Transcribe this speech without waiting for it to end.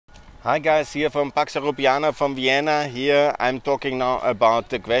Hi guys, here from Pax Europiana from Vienna. Here I'm talking now about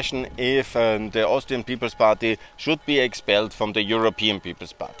the question if the Austrian People's Party should be expelled from the European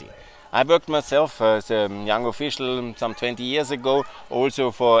People's Party. I worked myself as a young official some 20 years ago,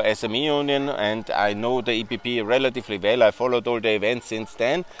 also for SME Union, and I know the EPP relatively well. I followed all the events since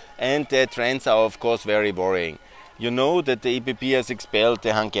then, and the trends are of course very worrying. You know that the EPP has expelled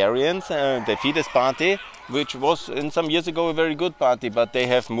the Hungarians, the Fidesz party, which was in some years ago a very good party, but they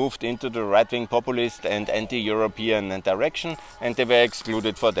have moved into the right-wing populist and anti-European direction, and they were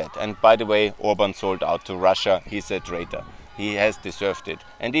excluded for that. And by the way, Orban sold out to Russia. He's a traitor. He has deserved it.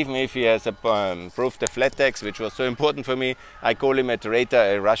 And even if he has approved the flat tax, which was so important for me, I call him a traitor,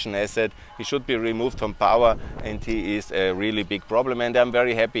 a Russian asset. He should be removed from power, and he is a really big problem. And I'm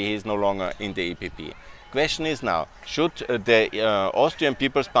very happy he is no longer in the EPP. Question is now, should the Austrian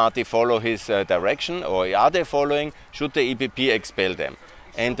People's Party follow his direction, or are they following? Should the EPP expel them?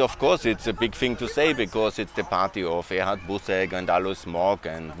 And of course it's a big thing to say, because it's the party of Erhard Busek and Alois Mock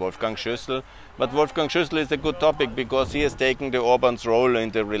and Wolfgang Schüssel. But Wolfgang Schüssel is a good topic, because he has taken the Orban's role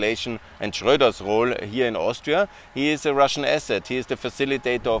in the relation and Schröder's role here in Austria. He is a Russian asset. He is the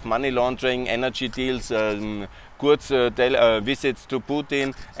facilitator of money laundering, energy deals, visits to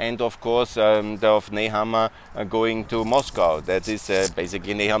Putin, and of course of Nehammer going to Moscow. That is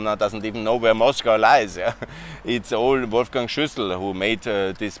basically, Nehammer doesn't even know where Moscow lies. Yeah? It's all Wolfgang Schüssel who made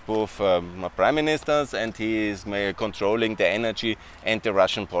these both prime ministers, and he is controlling the energy and the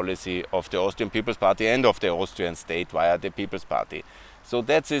Russian policy of the Austrian People's Party and of the Austrian state via the People's Party. So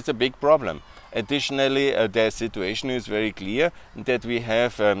that is a big problem. Additionally, the situation is very clear that we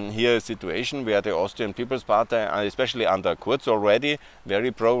have here a situation where the Austrian People's Party, especially under Kurz already,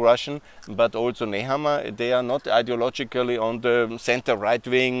 very pro-Russian, but also Nehammer, they are not ideologically on the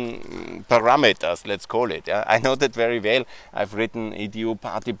center-right-wing parameters, let's call it. Yeah? I know that very well. I've written EDU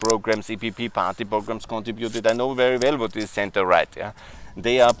party programs, EPP party programs, contributed. I know very well what is center-right. Yeah?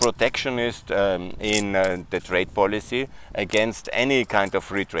 They are protectionist in the trade policy against any kind of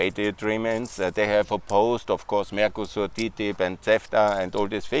free trade agreements. They have opposed, of course, Mercosur, TTIP and CEFTA and all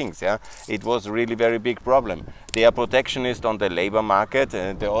these things. Yeah? It was a really very big problem. They are protectionist on the labor market.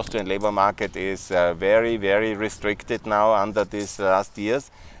 The Austrian labor market is very, very restricted now under these last years.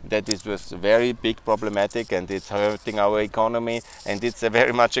 That is was very big problematic, and it's hurting our economy, and it's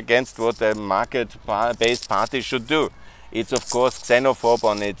very much against what a market-based party should do. It's of course xenophobe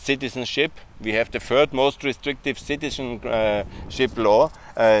on its citizenship. We have the third most restrictive citizenship law.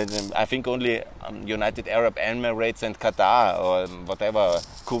 I think only United Arab Emirates and Qatar or whatever,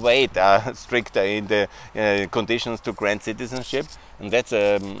 Kuwait are stricter in the conditions to grant citizenship. And that's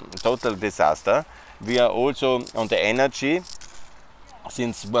a total disaster. We are also on the energy.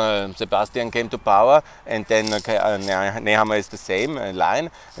 Since Sebastian came to power, and then Nehammer is the same line,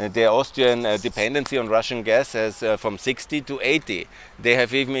 the Austrian dependency on Russian gas has from 60 to 80. They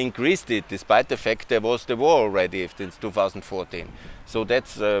have even increased it, despite the fact there was the war already since 2014. So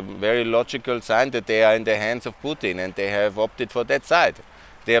that's a very logical sign that they are in the hands of Putin, and they have opted for that side.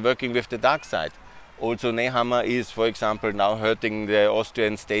 They are working with the dark side. Also, Nehammer is, for example, now hurting the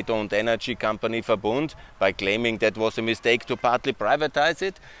Austrian state-owned energy company Verbund by claiming that was a mistake to partly privatize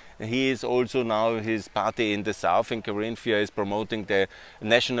it. He is also now, his party in the south, in Carinthia, is promoting the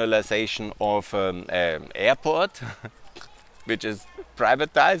nationalization of airport, which is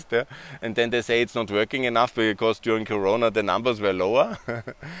privatized, yeah? And then they say it's not working enough because during Corona the numbers were lower,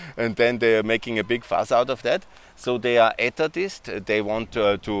 and then they are making a big fuss out of that. So they are etatist, they want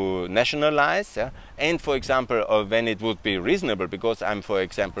to nationalize, yeah? And for example, when it would be reasonable, because I'm, for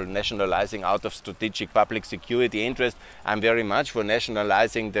example, nationalizing out of strategic public security interest, I'm very much for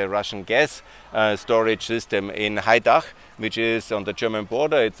nationalizing the Russian gas storage system in Haidach, which is on the German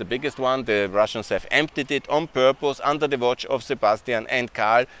border. It's the biggest one. The Russians have emptied it on purpose under the watch of Sebastian and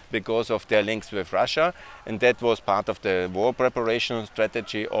Karl because of their links with Russia, and that was part of the war preparation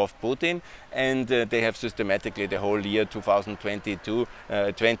strategy of Putin. And they have systematically the whole year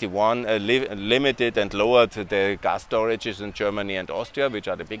 2022-21 limited and lowered the gas storages in Germany and Austria, which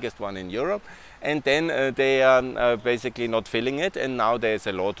are the biggest one in Europe. And then they are basically not filling it, and now there is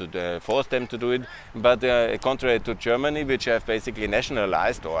a law to force them to do it. But contrary to Germany, which have basically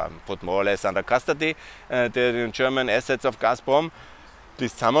nationalized or put more or less under custody the German assets of Gazprom,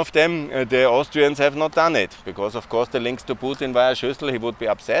 some of them, the Austrians have not done it, because of course the links to Putin via Schüssel, he would be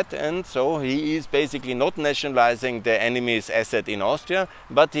upset, and so he is basically not nationalizing the enemy's asset in Austria,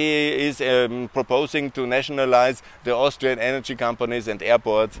 but he is proposing to nationalize the Austrian energy companies and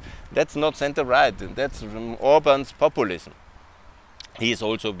airports. That's not center-right, that's Orban's populism. He is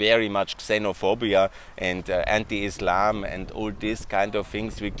also very much xenophobia and anti-Islam and all these kind of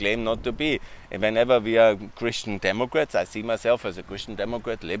things we claim not to be. And whenever we are Christian Democrats, I see myself as a Christian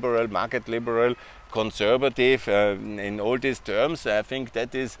Democrat, liberal, market liberal, conservative, in all these terms. I think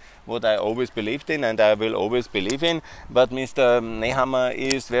that is what I always believed in and I will always believe in. But Mr. Nehammer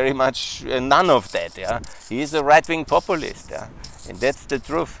is very much none of that. Yeah? He is a right-wing populist. Yeah? And that's the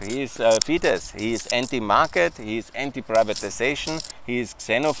truth. He is Fidesz. He is anti-market, he is anti-privatization, he is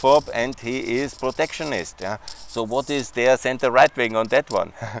xenophobe and he is protectionist. Yeah? So what is their center-right wing on that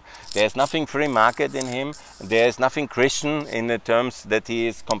one? There's nothing free market in him. There's nothing Christian in the terms that he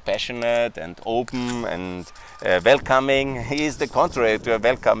is compassionate and open and welcoming. He is the contrary to a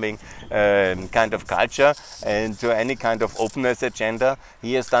welcoming kind of culture and to any kind of openness agenda.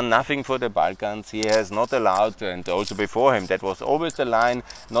 He has done nothing for the Balkans. He has not allowed, and also before him, that was always the line,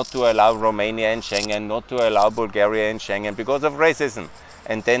 not to allow Romania in Schengen, not to allow Bulgaria in Schengen because of racism.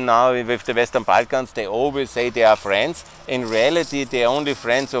 And then now with the Western Balkans, they always say they are friends. In reality, they are only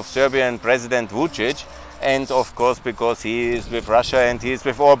friends of Serbian President Vucic, and of course because he is with Russia and he is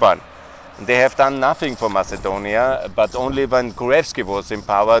with Orban. They have done nothing for Macedonia, but only when Gruevski was in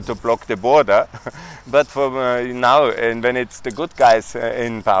power to block the border. But for now, and when it's the good guys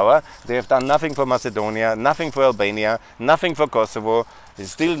in power, they have done nothing for Macedonia, nothing for Albania, nothing for Kosovo.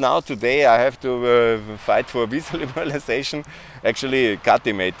 Still now, today, I have to fight for visa liberalization. Actually,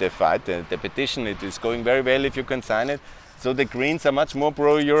 Kati made the fight, the petition. It is going very well if you can sign it. So the Greens are much more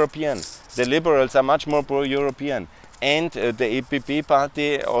pro-European. The Liberals are much more pro-European. And the EPP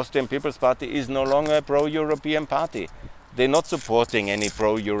party, Austrian People's Party, is no longer a pro-European party. They're not supporting any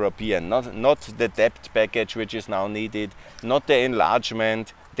pro-European, not the debt package which is now needed, not the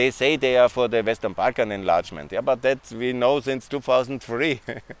enlargement. They say they are for the Western Balkan enlargement, yeah, but that we know since 2003.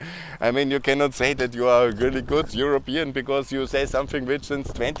 I mean, you cannot say that you are a really good European because you say something which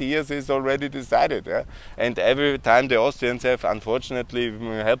since 20 years is already decided. Yeah? And every time the Austrians have unfortunately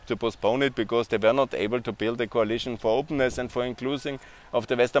helped to postpone it because they were not able to build a coalition for openness and for inclusion of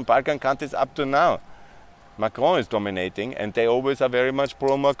the Western Balkan countries up to now. Macron is dominating and they always are very much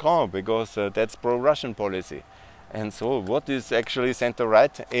pro-Macron because that's pro-Russian policy. And so what is actually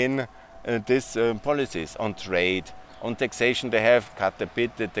center-right in these policies? On trade, on taxation, they have cut a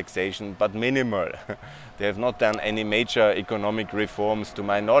bit the taxation, but minimal. They have not done any major economic reforms to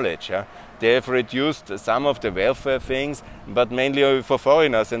my knowledge. Yeah? They have reduced some of the welfare things, but mainly for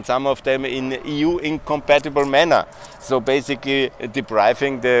foreigners, and some of them in EU-incompatible manner. So basically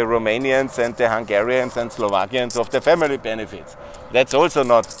depriving the Romanians and the Hungarians and Slovakians of the family benefits. That's also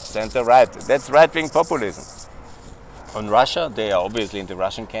not center-right. That's right-wing populism. On Russia, they are obviously in the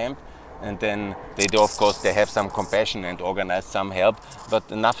Russian camp, and then they do, of course, they have some compassion and organize some help, but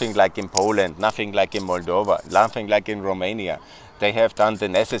nothing like in Poland, nothing like in Moldova, nothing like in Romania. They have done the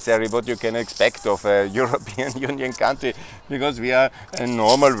necessary what you can expect of a European Union country, because we are a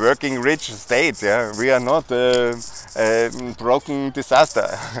normal working rich state. Yeah? We are not a broken disaster.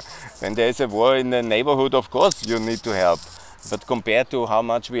 When there is a war in the neighborhood, of course you need to help. But compared to how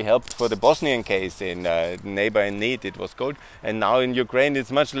much we helped for the Bosnian case in Neighbor in Need, it was called, and now in Ukraine it's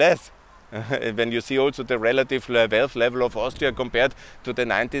much less. When you see also the relative wealth level of Austria compared to the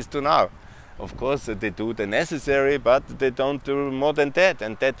 90s to now. Of course, they do the necessary, but they don't do more than that.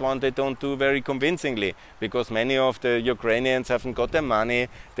 And that one they don't do very convincingly, because many of the Ukrainians haven't got their money.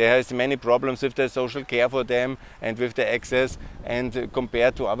 There is many problems with the social care for them and with the access. And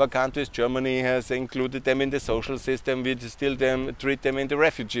compared to other countries, Germany has included them in the social system. We still treat them in the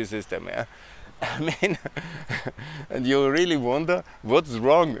refugee system. Yeah? I mean, and you really wonder what's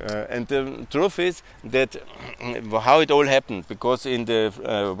wrong. And the truth is that how it all happened, because in the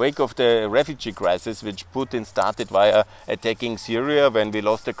wake of the refugee crisis, which Putin started via attacking Syria when we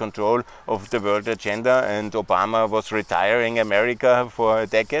lost the control of the world agenda and Obama was retiring America for a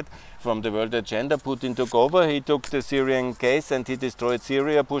decade from the world agenda, Putin took over. He took the Syrian case and he destroyed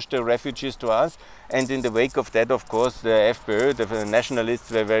Syria, pushed the refugees to us. And in the wake of that, of course, the FPÖ, the nationalists,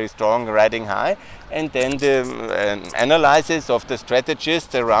 were very strong, riding high. And then the analysis of the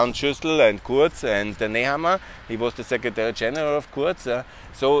strategists around Schüssel and Kurz and Nehammer, he was the Secretary General of Kurz.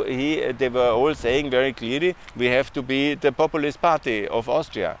 So they were all saying very clearly, we have to be the populist party of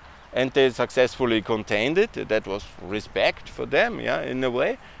Austria. And they successfully contained it. That was respect for them, yeah, in a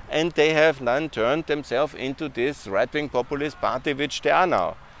way. And they have then turned themselves into this right-wing populist party which they are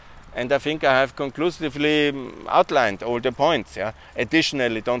now. And I think I have conclusively outlined all the points. Yeah?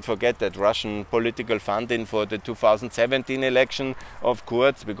 Additionally, don't forget that Russian political funding for the 2017 election of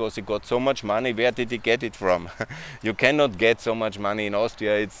Kurz, because he got so much money, where did he get it from? You cannot get so much money in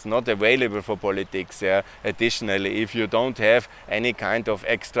Austria, it's not available for politics. Yeah? Additionally, if you don't have any kind of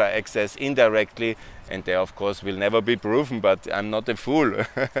extra access indirectly, and they of course will never be proven, but I'm not a fool.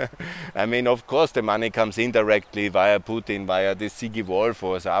 I mean, of course the money comes indirectly via Putin, via the Sigi Wolf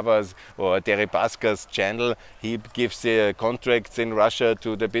or Savas or Deripaska's channel. He gives contracts in Russia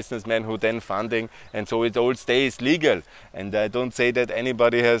to the businessmen who then funding, and so it all stays legal. And I don't say that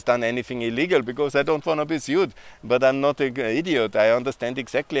anybody has done anything illegal, because I don't want to be sued. But I'm not an idiot. I understand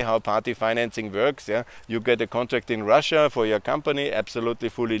exactly how party financing works. Yeah? You get a contract in Russia for your company, absolutely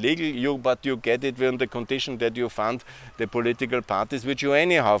fully legal, but you get it on the condition that you fund the political parties which you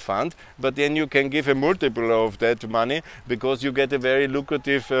anyhow fund, but then you can give a multiple of that money, because you get a very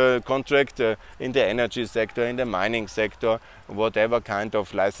lucrative contract in the energy sector, in the mining sector, whatever kind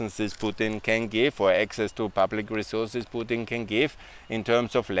of licenses Putin can give, or access to public resources Putin can give in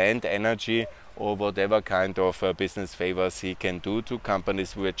terms of land, energy, or whatever kind of business favors he can do to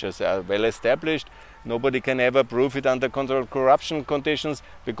companies which are well established. Nobody can ever prove it under corruption conditions,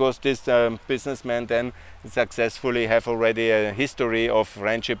 because this businessmen then successfully have already a history of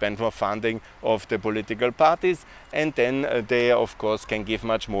friendship and for funding of the political parties, and then they of course can give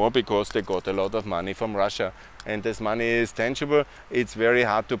much more because they got a lot of money from Russia. And this money is tangible, it's very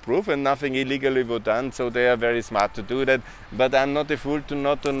hard to prove, and nothing illegally was done, so they are very smart to do that. But I'm not a fool to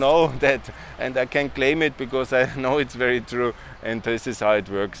not to know that, and I can claim it because I know it's very true, and this is how it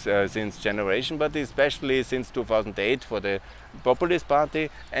works since generation, but especially since 2008 for the Populist Party,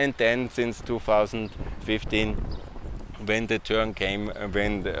 and then since 2015 when the turn came,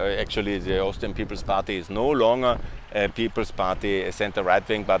 when actually the Austrian People's Party is no longer a People's Party, a center-right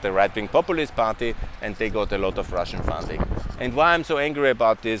wing, but a right-wing populist party, and they got a lot of Russian funding. And why I'm so angry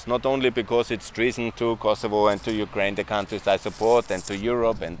about this, not only because it's treason to Kosovo and to Ukraine, the countries I support, and to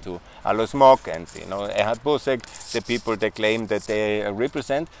Europe, and to Alois Mock, and Erhard Busek, the people they claim that they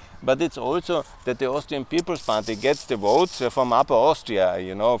represent, but it's also that the Austrian People's Party gets the votes from Upper Austria,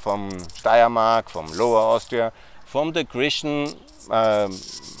 from Steiermark, from Lower Austria, from the Christian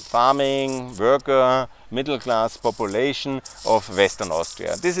farming, worker, middle-class population of Western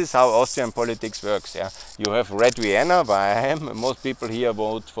Austria. This is how Austrian politics works. Yeah? You have Red Vienna, where I am. Most people here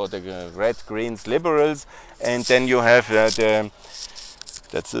vote for the Red, Greens, Liberals, and then you have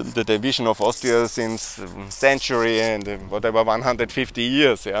that's the division of Austria since century and whatever 150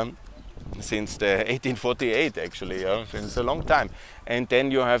 years. Yeah? Since the 1848 actually, yeah, since a long time. And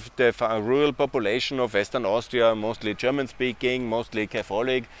then you have the rural population of Western Austria, mostly German-speaking, mostly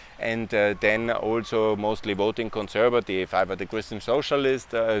Catholic, and then also mostly voting conservative. I was the Christian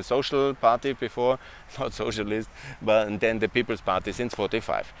Socialist, Social Party before, not Socialist, but then the People's Party since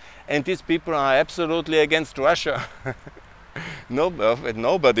 45. And these people are absolutely against Russia.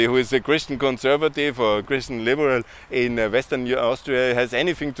 Nobody who is a Christian conservative or Christian liberal in Western Austria has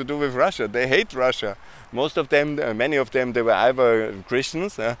anything to do with Russia. They hate Russia. Most of them, many of them, they were either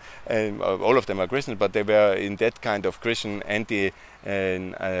Christians, and all of them are Christians, but they were in that kind of Christian anti-Russian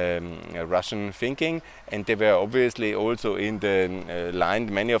thinking, and they were obviously also in the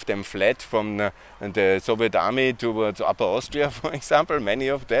line. Many of them fled from the Soviet army towards Upper Austria, for example, many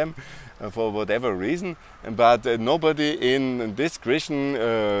of them. For whatever reason, but nobody in this Christian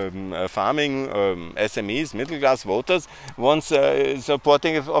farming SMEs, middle-class voters, wants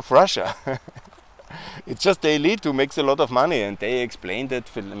supporting of Russia. It's just the elite who makes a lot of money, and they explain that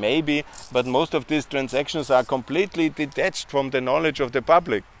maybe, but most of these transactions are completely detached from the knowledge of the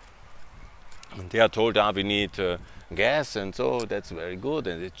public. And they are told, we need gas, and so that's very good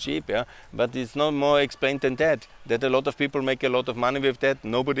and it's cheap, yeah. But it's no more explained than that. That a lot of people make a lot of money with that.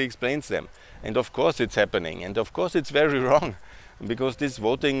 Nobody explains them, and of course it's happening, and of course it's very wrong, because these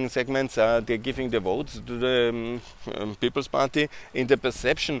voting segments they're giving the votes to the People's Party in the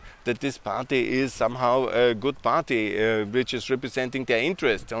perception that this party is somehow a good party, which is representing their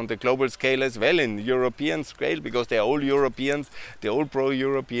interests on the global scale as well, in European scale, because they're all Europeans, they're all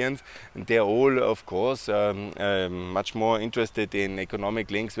pro-Europeans, and they're all, of course, much more interested in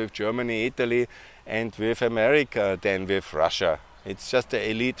economic links with Germany, Italy, and with America than with Russia. It's just an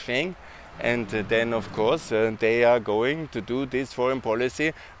elite thing. And then, of course, they are going to do this foreign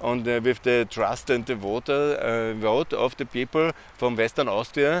policy with the trust and the vote of the people from Western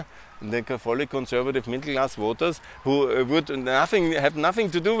Austria, the Catholic, conservative, middle-class voters who would have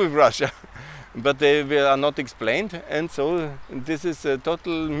nothing to do with Russia. But they are not explained, and so this is a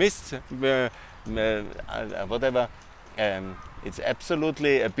total whatever. it's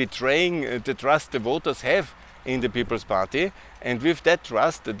absolutely betraying the trust the voters have in the People's Party, and with that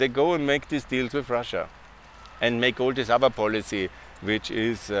trust they go and make these deals with Russia and make all this other policy which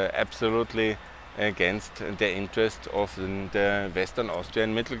is absolutely against the interest of the Western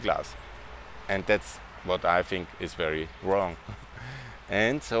Austrian middle class. And that's what I think is very wrong.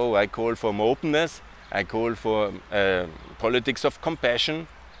 And so I call for more openness, I call for politics of compassion,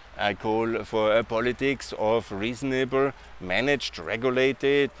 I call for a politics of reasonable, managed,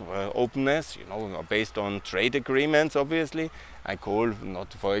 regulated openness, you know, based on trade agreements, obviously. I call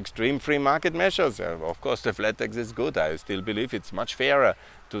not for extreme free market measures. Of course, the flat tax is good. I still believe it's much fairer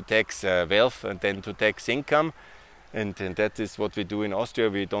to tax wealth than to tax income. And that is what we do in Austria.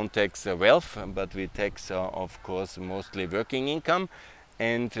 We don't tax wealth, but we tax, of course, mostly working income.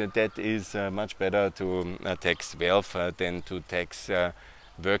 And that is much better to tax wealth than to tax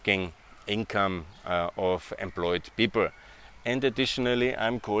working income of employed people. And additionally,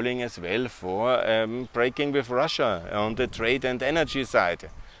 I'm calling as well for breaking with Russia on the trade and energy side.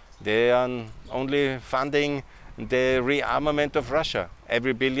 They are only funding the rearmament of Russia.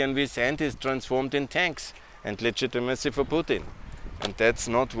 Every billion we send is transformed in tanks and legitimacy for Putin. And that's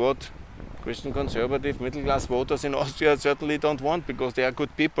not what Christian conservative middle class voters in Austria certainly don't want, because they are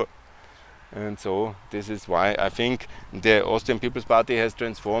good people. And so this is why I think the Austrian People's Party has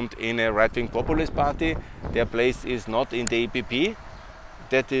transformed in a right-wing populist party. Their place is not in the EPP.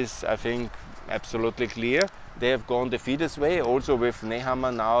 That is, I think, absolutely clear. They have gone the Fidesz way, also with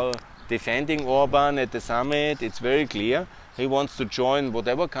Nehammer now defending Orban at the summit. It's very clear. He wants to join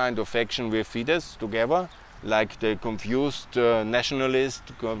whatever kind of faction with Fidesz together, like the confused nationalist,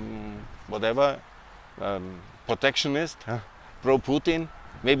 whatever, protectionist, pro-Putin.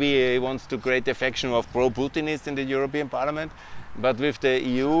 Maybe he wants to create a faction of pro-Putinists in the European Parliament, but with the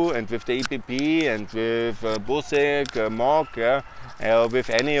EU and with the EPP and with Buzek, Mock, with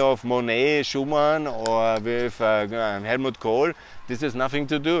any of Monet, Schumann, or with Helmut Kohl, this has nothing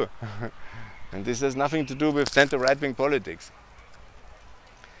to do. And this has nothing to do with center-right-wing politics.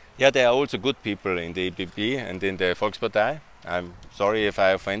 Yeah, there are also good people in the EPP and in the Volkspartei. I'm sorry if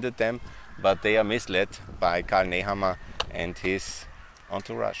I offended them, but they are misled by Karl Nehammer and his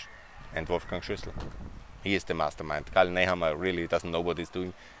entourage and Wolfgang Schüssel. He is the mastermind. Karl Nehammer really doesn't know what he's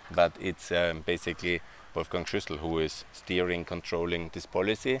doing, but it's basically Wolfgang Schüssel who is steering, controlling this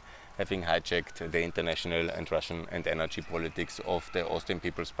policy, having hijacked the international and Russian and energy politics of the Austrian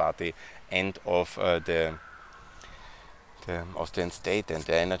People's Party and of the Austrian state and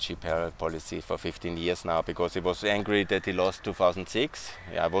the energy policy for 15 years now, because he was angry that he lost 2006.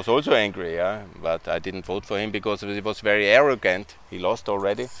 Yeah, I was also angry, yeah, but I didn't vote for him because he was very arrogant. He lost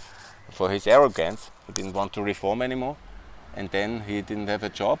already for his arrogance. He didn't want to reform anymore, and then he didn't have a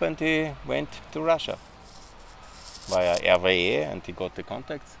job and he went to Russia via RWE and he got the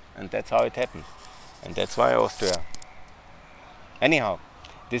contacts, and that's how it happened. And that's why Austria. Anyhow,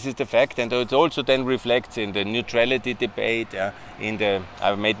 this is the fact, and it also then reflects in the neutrality debate.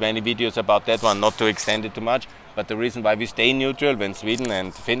 I've made many videos about that one, not to extend it too much, but the reason why we stay neutral when Sweden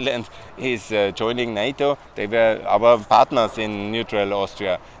and Finland is joining NATO, they were our partners in neutral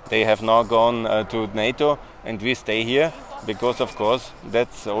Austria. They have now gone to NATO, and we stay here because, of course,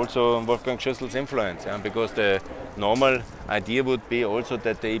 that's also Wolfgang Schüssel's influence. Because the normal idea would be also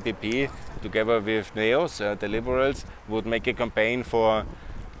that the EPP, together with NEOS, the liberals, would make a campaign for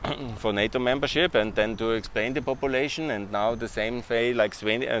NATO membership and then to explain the population, and now the same way like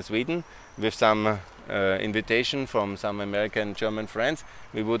Sweden, with some invitation from some American German friends,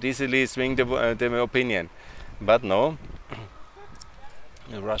 we would easily swing the opinion. But no,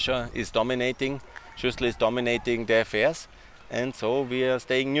 Russia is dominating, Schüssel is dominating the affairs, and so we are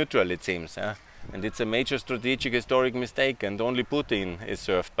staying neutral, it seems. And it's a major strategic historic mistake, and only Putin is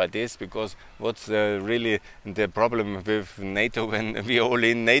served by this, because what's really the problem with NATO when we are all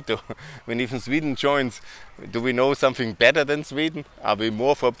in NATO? When even Sweden joins, do we know something better than Sweden? Are we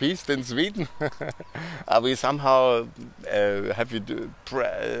more for peace than Sweden? Are we somehow, have we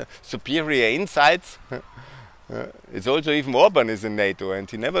superior insights? It's also even Orban is in NATO, and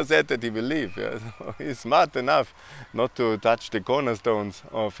he never said that he will leave. He's smart enough not to touch the cornerstones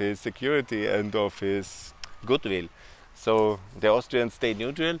of his security and of his goodwill. So the Austrians stay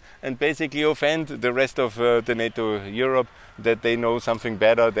neutral and basically offend the rest of the NATO Europe that they know something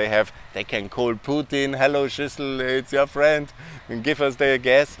better. They can call Putin, hello Schüssel, it's your friend, and give us the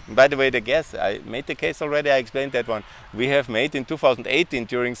gas. By the way, the gas, I made the case already, I explained that one. We have made in 2018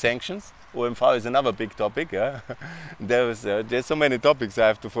 during sanctions, OMV is another big topic. Yeah? There's so many topics I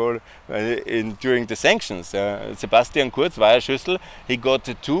have to follow during the sanctions. Sebastian Kurz, via Schüssel, he got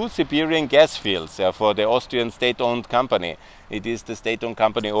 2 Siberian gas fields for the Austrian state-owned company. It is the state-owned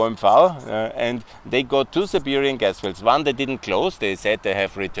company OMV, and they got 2 Siberian gas fields. One they didn't close, they said they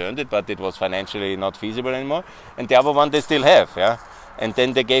have returned it, but it was financially not feasible anymore. And the other one they still have. Yeah? And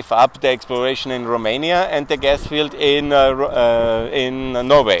then they gave up the exploration in Romania and the gas field in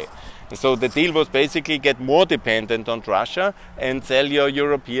Norway. So the deal was basically get more dependent on Russia and sell your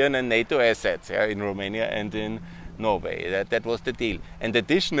European and NATO assets, yeah, in Romania and in Norway. That was the deal. And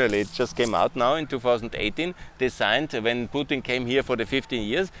additionally, it just came out now in 2018, they signed, when Putin came here for the 15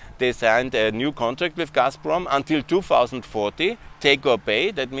 years, they signed a new contract with Gazprom until 2040, take or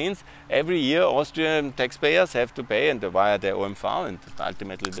pay. That means every year Austrian taxpayers have to pay, and via the OMV and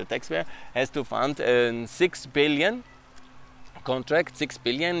ultimately the taxpayer has to fund 6 billion contract, 6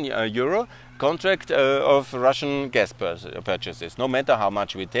 billion euro contract of Russian gas purchases, no matter how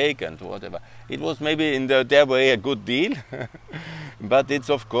much we take and whatever. It was maybe in their way a good deal, but it's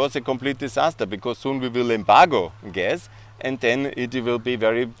of course a complete disaster, because soon we will embargo gas, and then it will be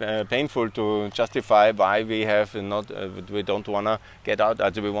very painful to justify why we have we don't want to get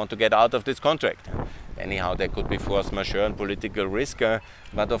out, we want to get out of this contract. Anyhow, there could be force majeure and political risk,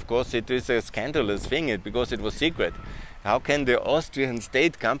 but of course it is a scandalous thing because it was secret. How can the Austrian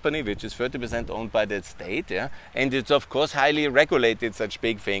state company, which is 30% owned by the state, yeah, and it's of course highly regulated, such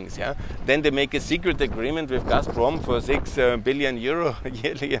big things, yeah, then they make a secret agreement with Gazprom for 6 billion euro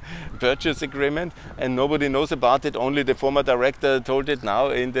yearly purchase agreement, and nobody knows about it, only the former director told it now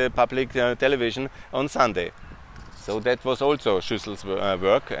in the public television on Sunday. So that was also Schüssel's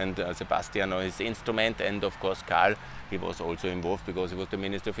work, and Sebastian, his instrument, and of course Karl, he was also involved because he was the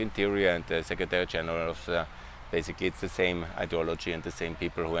Minister of Interior and the Secretary General of basically it's the same ideology and the same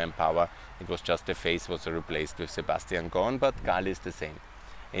people who are in power. It was just the face was replaced with Sebastian gone, but Karl is the same.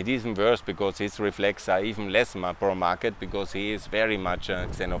 It is even worse because his reflex are even less pro-market, because he is very much a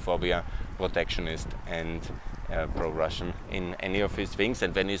xenophobia, protectionist and pro-Russian in any of his things.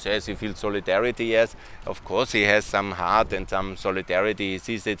 And when he says he feels solidarity, yes, of course he has some heart and some solidarity. He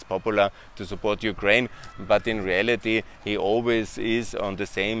sees it's popular to support Ukraine, but in reality he always is on the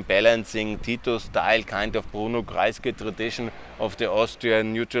same balancing Tito-style kind of Bruno Kreisky tradition of the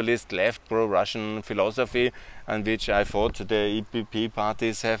Austrian neutralist left pro-Russian philosophy, and which I thought the EPP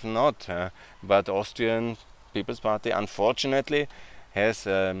parties have not. But Austrian People's Party, unfortunately, has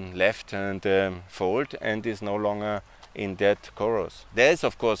left the fold and is no longer in that chorus. There is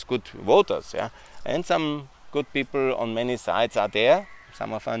of course good voters, yeah, and some good people on many sides are there.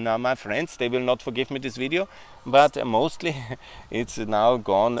 Some of them are my friends, they will not forgive me this video, but mostly it's now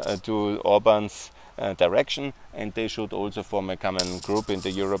gone to Orban's direction, and they should also form a common group in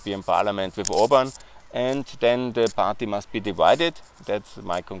the European Parliament with Orban, and then the party must be divided, that's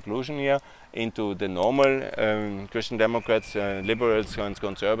my conclusion here, into the normal Christian Democrats, liberals and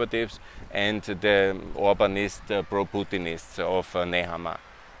conservatives, and the Orbanist, pro-Putinists of Nehammer.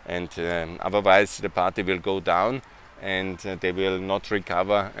 And otherwise the party will go down and they will not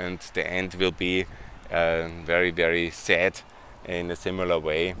recover, and the end will be very, very sad in a similar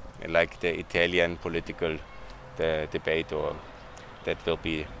way like the Italian political debate, or that will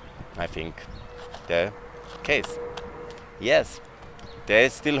be, I think, the case. Yes, there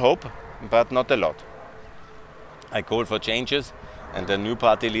is still hope, but not a lot. I call for changes, and a new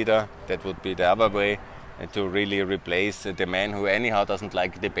party leader, that would be the other way, to really replace the man who anyhow doesn't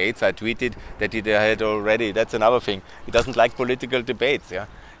like debates. I tweeted that he had already, that's another thing, he doesn't like political debates. Yeah?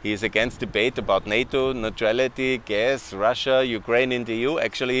 He is against debate about NATO, neutrality, gas, Russia, Ukraine in the EU.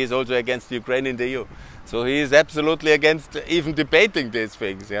 Actually, he is also against Ukraine in the EU. So he is absolutely against even debating these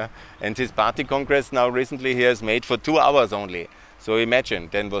things. Yeah? And his party congress now recently he has made for 2 hours only. So imagine,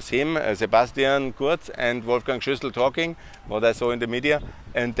 then was him, Sebastian Kurz and Wolfgang Schüssel talking, what I saw in the media,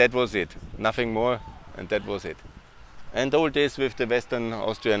 and that was it. Nothing more, and that was it. And all this with the Western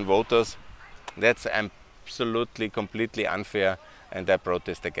Austrian voters, that's absolutely, completely unfair, and I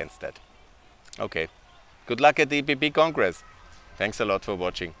protest against that. Okay, good luck at the EPP Congress. Thanks a lot for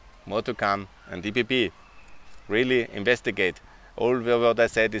watching. More to come, and EPP, really investigate. All what I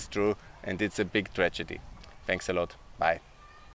said is true, and it's a big tragedy. Thanks a lot. Bye.